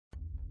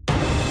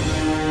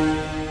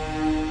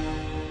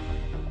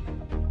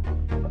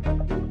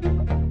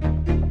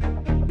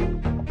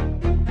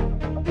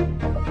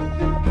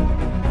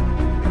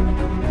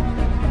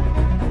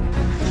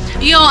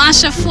Yo,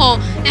 Ashafo,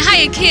 and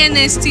hi,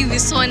 KNS TV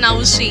so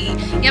now she.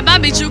 Ya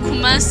baby Drew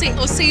Kumasi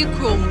or say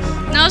chrome.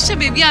 Now she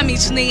baby a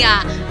meet near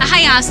a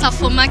high staff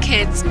for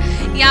market.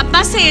 Ya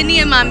basse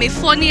near mammy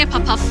for near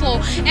papa for.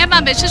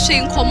 Eba betcha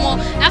in como.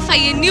 After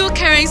a new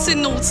currency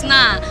notes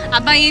na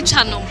a buy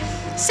channel.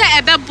 Say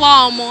a bed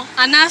boamo,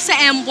 and I say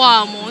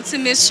boamo to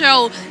Miss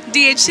Show,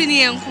 dear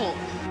Chini and Co.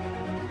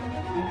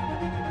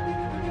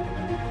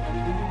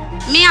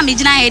 Me and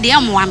Mijina idea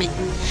mwami.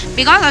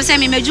 Because of say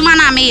me juma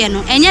na me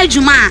no enye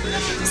juma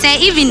say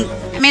even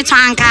me to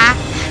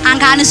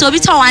anka ni so bi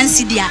to 1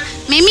 cedi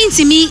me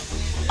ntimi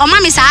o ma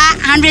me sa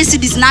 100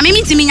 cedis na me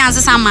ntimi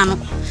nyanse sama no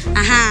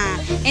aha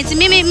enti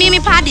me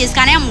pa days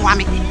kan emwa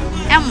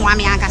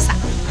me ankasa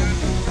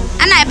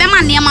ana ebe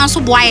ma niam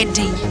so boa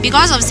edin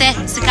because of say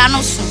sika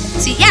no so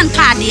ti ye nto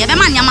ade ebe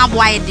ma niam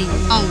boa edin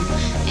oh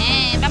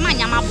ebe ma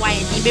niam boa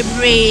edin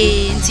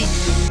bebre enti